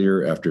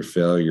failure after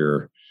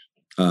failure.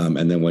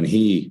 And then when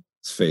he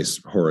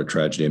faced horrid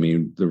tragedy, I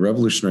mean, the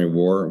Revolutionary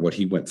War, what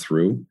he went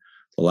through,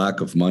 the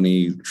lack of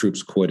money,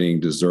 troops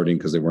quitting, deserting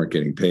because they weren't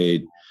getting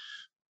paid.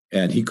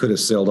 And he could have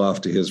sailed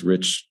off to his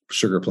rich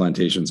sugar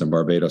plantations in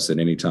Barbados at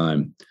any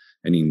time,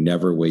 and he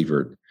never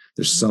wavered.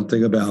 There's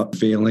something about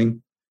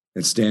failing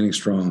and standing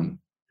strong,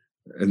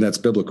 and that's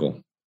biblical.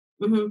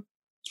 Mm-hmm.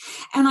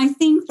 And I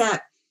think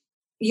that,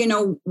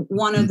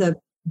 one of the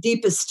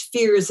deepest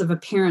fears of a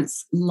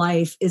parent's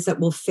life is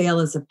that we'll fail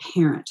as a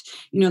parent.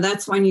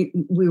 That's when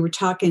we were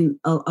talking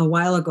a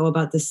while ago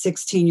about the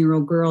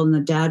 16-year-old girl, and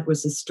the dad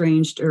was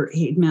estranged, or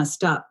he'd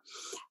messed up.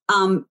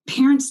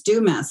 Parents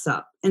do mess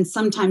up, and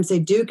sometimes they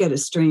do get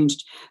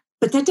estranged,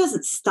 but that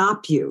doesn't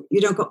stop you.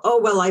 You don't go, oh,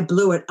 well, I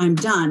blew it, I'm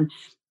done.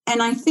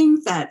 And I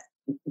think that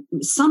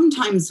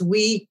sometimes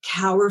we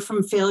cower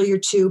from failure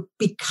too,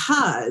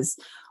 because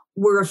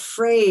we're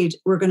afraid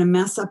we're going to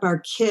mess up our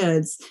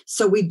kids.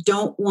 So we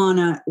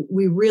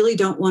really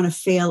don't want to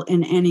fail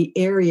in any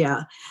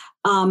area.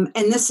 And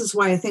this is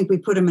why I think we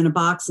put them in a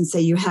box and say,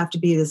 you have to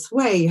be this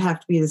way. You have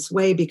to be this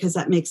way because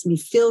that makes me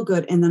feel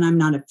good. And then I'm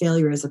not a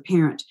failure as a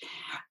parent.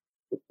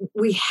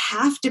 We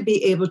have to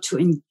be able to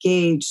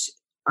engage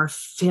our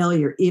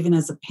failure, even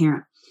as a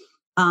parent.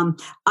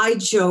 I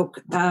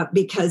joke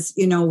because,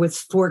 with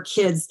 4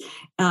 kids,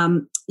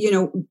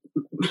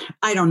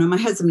 I don't know, my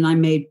husband and I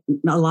made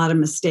a lot of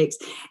mistakes.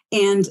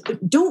 And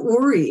don't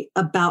worry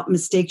about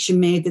mistakes you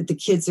made that the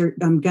kids are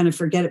going to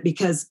forget it,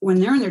 because when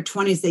they're in their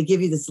 20s, they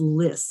give you this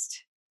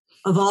list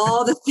of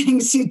all the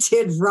things you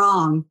did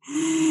wrong.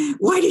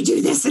 Why did you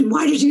do this? And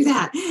why did you do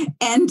that?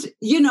 And,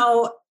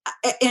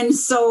 and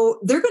so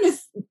they're going to,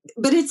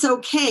 but it's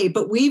okay.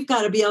 But we've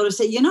got to be able to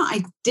say,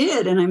 I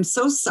did. And I'm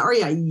so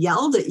sorry I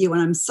yelled at you.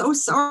 And I'm so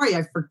sorry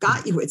I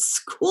forgot you at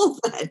school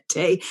that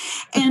day.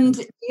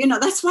 And,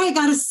 that's why I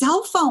got a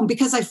cell phone,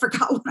 because I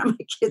forgot one of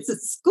my kids at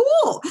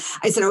school.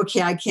 I said,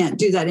 okay, I can't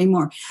do that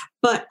anymore.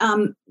 But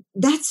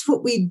that's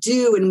what we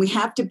do. And we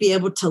have to be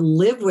able to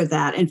live with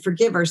that and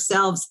forgive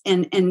ourselves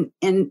and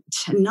to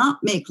not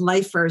make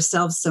life for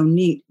ourselves so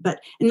neat, and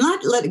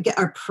not let it get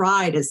our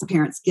pride as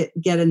parents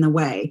get in the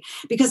way.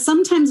 Because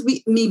sometimes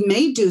we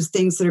may do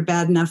things that are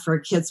bad enough for our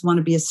kids want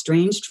to be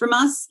estranged from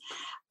us.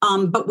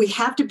 But we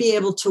have to be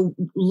able to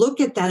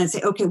look at that and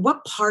say, okay,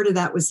 what part of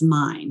that was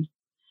mine?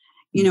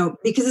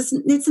 Because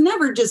it's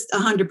never just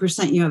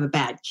 100% you have a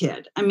bad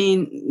kid. I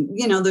mean,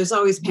 there's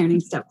always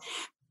parenting stuff.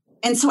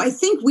 And so I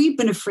think we've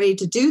been afraid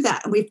to do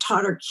that. And we've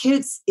taught our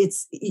kids,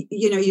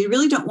 you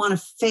really don't want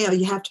to fail.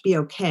 You have to be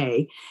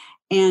okay.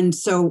 And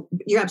so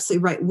you're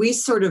absolutely right. We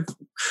sort of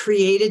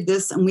created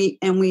this and we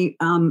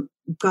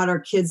got our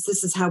kids,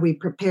 this is how we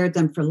prepared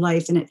them for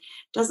life. And it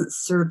doesn't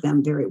serve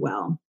them very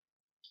well.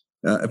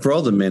 For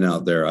all the men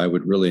out there, I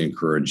would really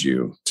encourage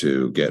you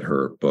to get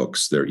her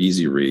books. They're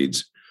easy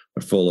reads.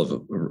 Are full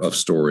of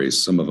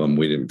stories. Some of them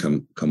we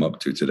didn't come up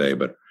to today,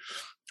 but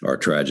are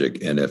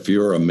tragic. And if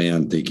you're a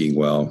man thinking,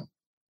 well,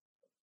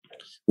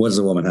 what does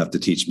a woman have to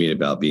teach me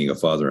about being a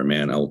father and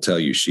man? I will tell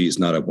you, she's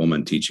not a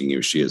woman teaching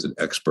you. She is an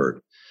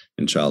expert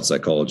in child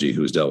psychology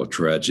who's dealt with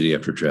tragedy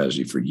after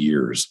tragedy for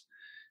years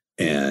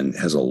and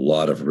has a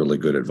lot of really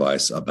good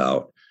advice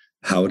about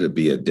how to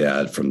be a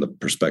dad from the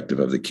perspective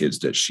of the kids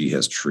that she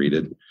has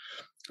treated.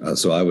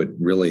 So I would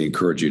really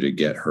encourage you to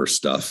get her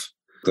stuff.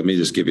 Let me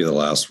just give you the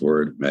last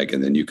word, Meg,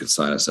 and then you can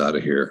sign us out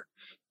of here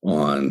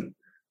on,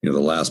 the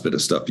last bit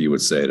of stuff you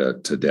would say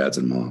to dads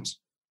and moms.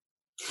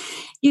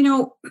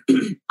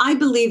 I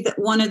believe that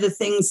one of the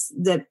things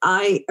that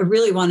I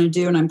really want to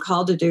do and I'm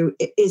called to do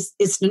is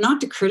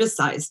not to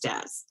criticize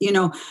dads.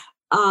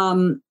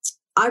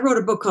 I wrote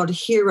a book called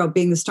Hero,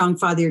 Being the Strong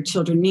Father Your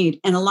Children Need.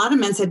 And a lot of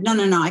men said,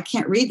 no, I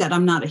can't read that.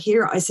 I'm not a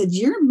hero. I said,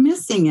 you're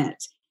missing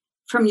it.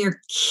 From your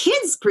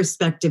kids'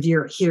 perspective,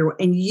 you're a hero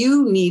and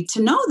you need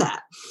to know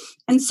that.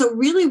 And so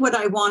really what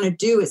I want to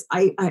do is,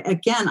 I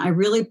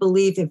really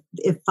believe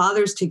if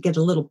fathers could get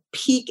a little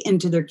peek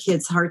into their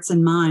kids' hearts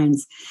and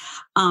minds,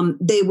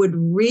 they would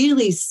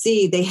really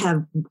see they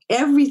have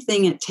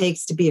everything it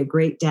takes to be a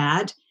great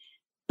dad,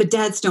 but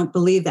dads don't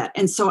believe that.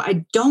 And so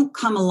I don't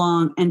come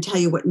along and tell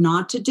you what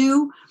not to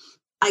do.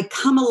 I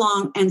come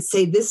along and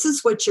say, this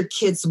is what your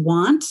kids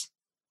want.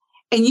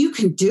 And you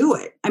can do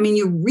it. I mean,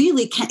 you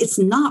really can. It's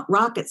not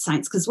rocket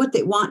science because what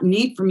they want and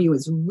need from you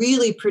is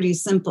really pretty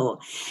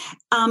simple.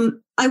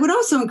 I would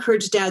also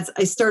encourage dads.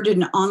 I started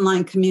an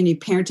online community,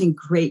 Parenting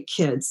Great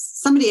Kids.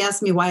 Somebody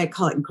asked me why I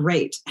call it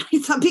great. I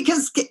thought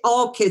because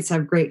all kids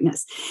have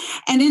greatness.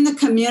 And in the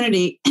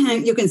community,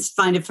 you can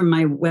find it from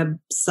my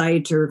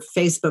website or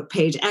Facebook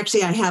page.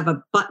 Actually, I have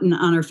a button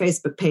on our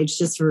Facebook page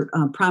just for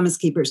Promise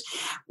Keepers.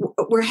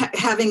 We're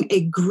having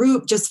a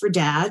group just for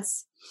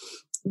dads.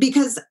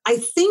 Because I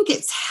think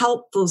it's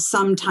helpful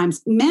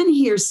sometimes. Men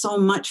hear so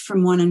much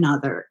from one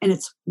another, and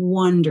it's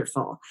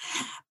wonderful.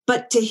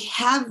 But to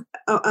have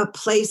a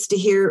place to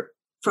hear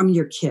from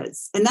your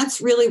kids, and that's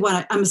really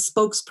what I'm a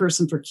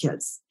spokesperson for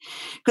kids.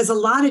 Because a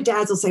lot of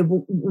dads will say,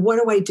 well, what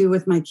do I do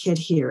with my kid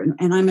here?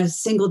 And I'm a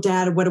single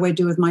dad. What do I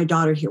do with my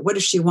daughter here? What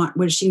does she want?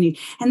 What does she need?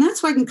 And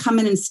that's why I can come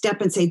in and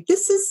step and say,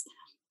 this is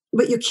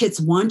what your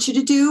kids want you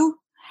to do.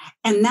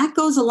 And that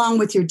goes along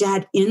with your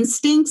dad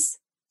instincts.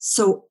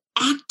 So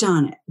act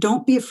on it.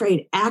 Don't be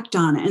afraid. Act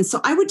on it. And so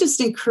I would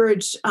just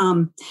encourage,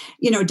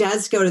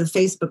 dads to go to the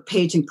Facebook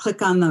page and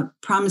click on the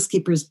Promise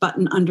Keepers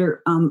button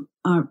under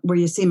where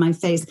you see my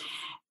face.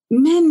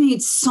 Men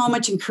need so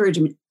much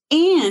encouragement.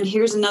 And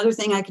here's another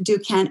thing I could do,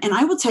 Ken. And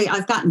I will tell you,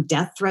 I've gotten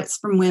death threats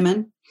from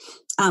women,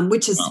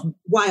 which is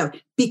wild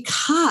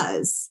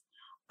because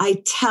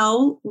I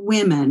tell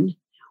women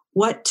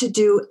what to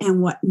do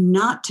and what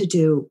not to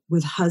do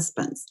with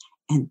husbands.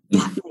 And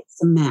that makes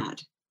them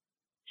mad.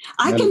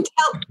 I can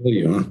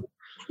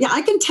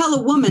tell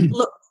a woman,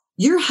 look,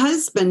 your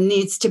husband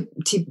needs to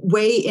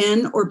weigh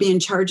in or be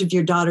in charge of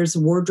your daughter's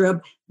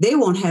wardrobe. They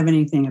won't have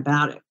anything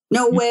about it.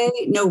 No way,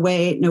 no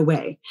way, no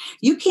way.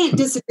 You can't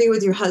disagree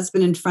with your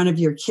husband in front of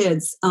your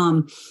kids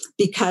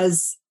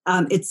because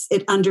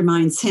it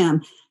undermines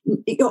him.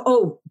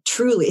 Oh,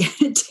 truly,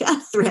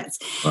 death threats.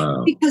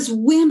 Wow. Because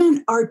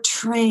women are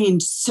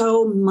trained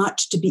so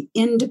much to be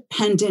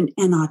independent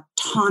and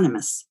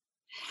autonomous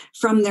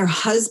from their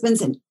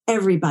husbands and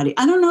everybody.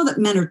 I don't know that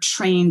men are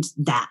trained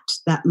that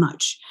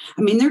much.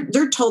 I mean,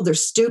 they're told they're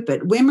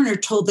stupid. Women are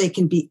told they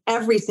can be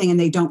everything and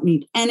they don't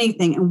need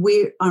anything. And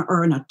we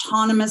are an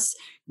autonomous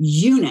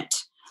unit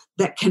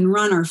that can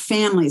run our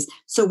families.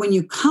 So when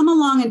you come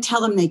along and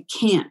tell them they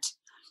can't,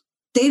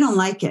 they don't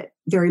like it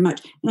very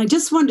much. And I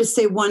just wanted to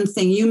say one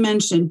thing. You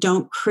mentioned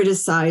don't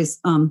criticize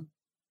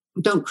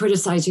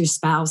your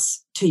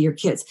spouse to your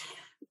kids.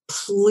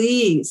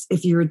 Please,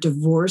 if you're a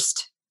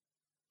divorced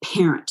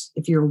parent,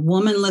 if you're a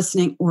woman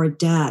listening or a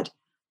dad,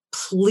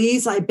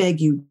 please, I beg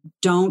you,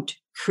 don't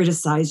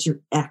criticize your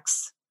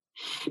ex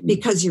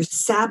because you're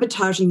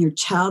sabotaging your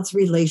child's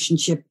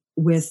relationship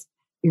with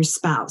your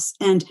spouse.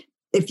 And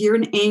if you're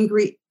an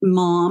angry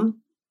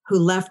mom who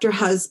left her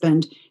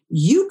husband,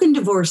 You can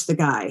divorce the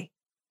guy,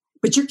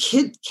 but your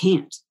kid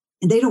can't,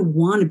 and they don't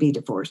want to be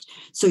divorced.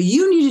 So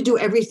you need to do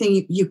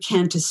everything you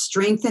can to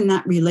strengthen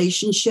that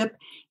relationship,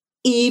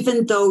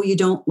 even though you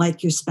don't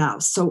like your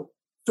spouse. So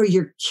for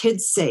your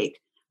kids' sake,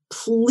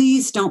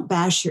 please don't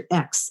bash your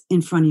ex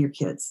in front of your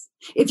kids.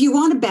 If you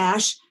want to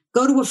bash,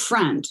 go to a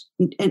friend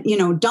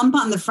and dump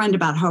on the friend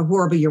about how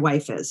horrible your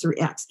wife is or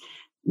ex,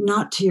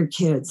 not to your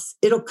kids.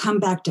 It'll come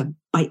back to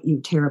bite you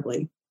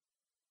terribly.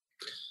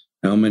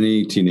 How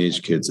many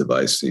teenage kids have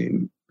I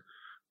seen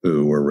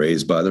who were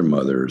raised by their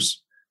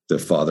mothers? The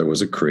father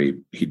was a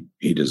creep.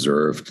 He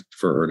deserved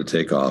for her to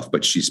take off,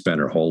 but she spent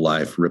her whole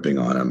life ripping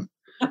on him.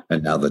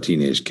 And now the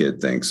teenage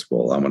kid thinks,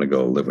 well, I'm going to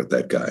go live with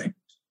that guy.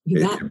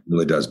 It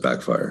really does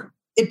backfire.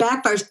 It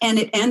backfires, and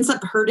it ends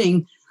up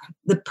hurting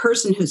the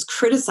person who's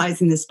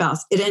criticizing the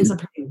spouse. It ends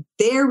up hurting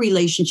their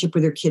relationship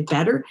with their kid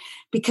better,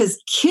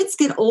 because kids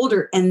get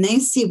older and they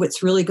see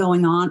what's really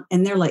going on.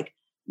 And they're like,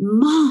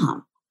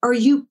 Mom, are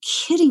you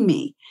kidding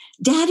me?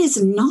 Dad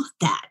is not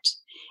that.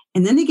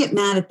 And then they get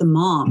mad at the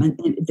mom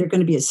and they're going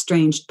to be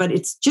estranged. But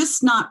it's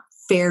just not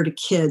fair to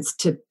kids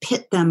to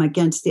pit them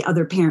against the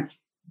other parent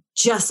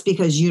just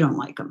because you don't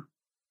like them.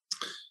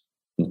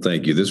 Well,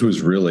 thank you. This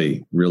was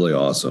really, really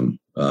awesome.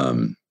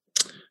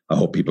 I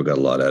hope people got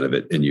a lot out of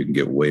it, and you can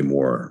get way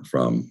more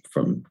from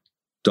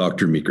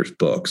Dr. Meeker's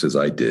books, as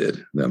I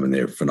did. I mean,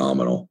 they're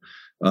phenomenal.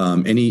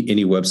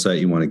 Any website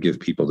you want to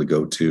give people to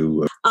go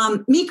to?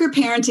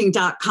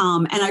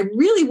 Meekerparenting.com. And I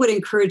really would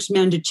encourage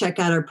men to check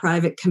out our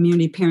private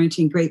community,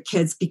 Parenting Great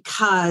Kids,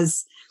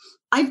 because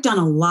I've done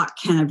a lot,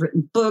 Ken. I've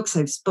written books.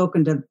 I've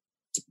spoken to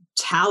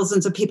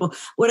thousands of people.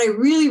 What I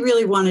really,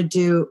 really want to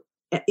do,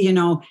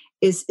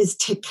 is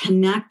to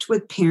connect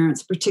with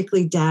parents,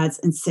 particularly dads,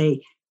 and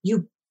say,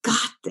 you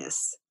got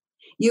this.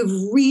 You've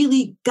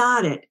really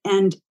got it.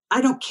 And I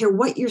don't care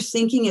what you're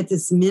thinking at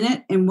this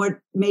minute and what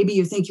maybe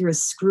you think you're a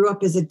screw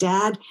up as a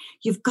dad.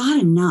 You've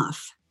got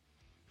enough.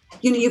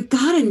 You've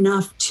got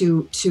enough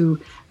to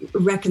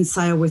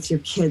reconcile with your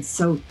kids.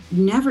 So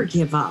never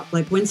give up.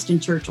 Like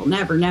Winston Churchill,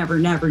 never, never,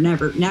 never,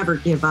 never, never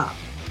give up.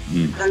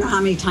 I don't know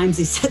how many times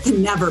he said the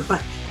never,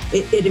 but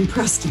it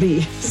impressed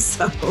me.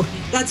 So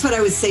that's what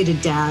I would say to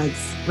dads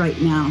right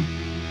now.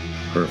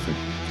 Perfect.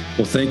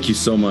 Well, thank you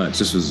so much.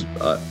 This was,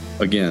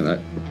 again,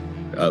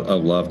 I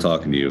love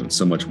talking to you.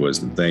 So much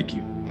wisdom. Thank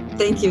you.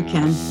 Thank you,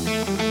 Ken.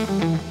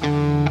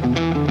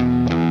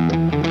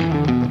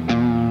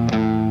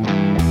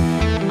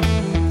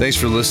 Thanks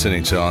for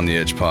listening to On the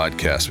Edge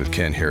podcast with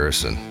Ken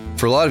Harrison.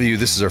 For a lot of you,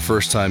 this is our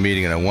first time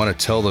meeting, and I want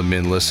to tell the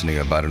men listening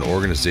about an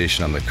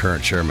organization I'm the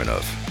current chairman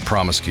of,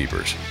 Promise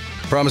Keepers.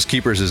 Promise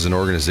Keepers is an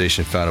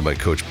organization founded by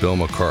Coach Bill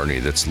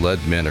McCartney that's led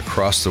men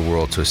across the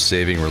world to a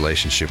saving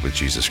relationship with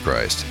Jesus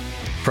Christ.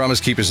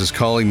 Promise Keepers is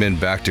calling men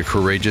back to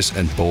courageous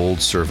and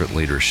bold servant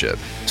leadership.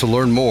 To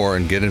learn more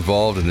and get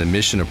involved in the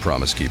mission of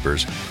Promise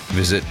Keepers,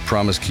 visit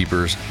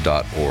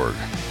promisekeepers.org.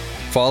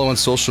 Follow on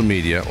social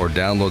media or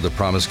download the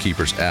Promise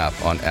Keepers app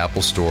on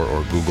Apple Store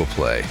or Google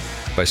Play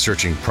by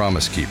searching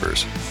Promise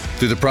Keepers.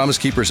 Through the Promise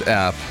Keepers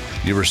app,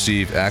 you'll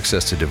receive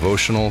access to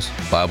devotionals,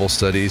 Bible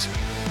studies,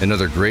 and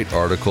other great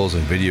articles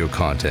and video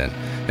content,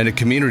 and a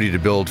community to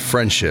build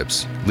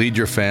friendships, lead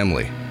your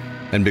family,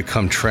 and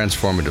become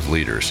transformative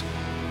leaders.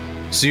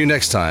 See you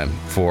next time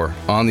for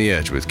On the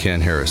Edge with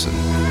Ken Harrison.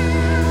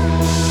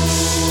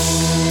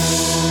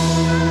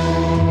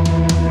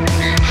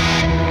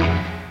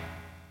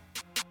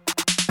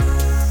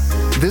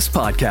 This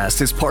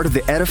podcast is part of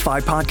the Edify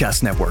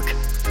Podcast Network.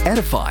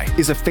 Edify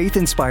is a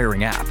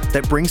faith-inspiring app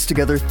that brings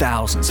together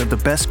thousands of the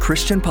best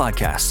Christian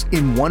podcasts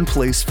in one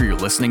place for your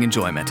listening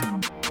enjoyment.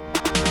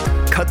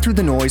 Cut through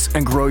the noise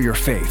and grow your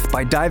faith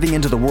by diving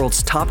into the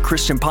world's top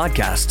Christian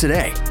podcasts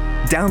today.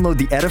 Download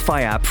the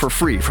Edify app for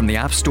free from the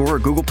App Store or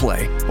Google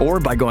Play, or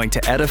by going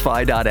to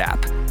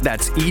edify.app.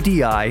 That's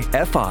EDIFI.app.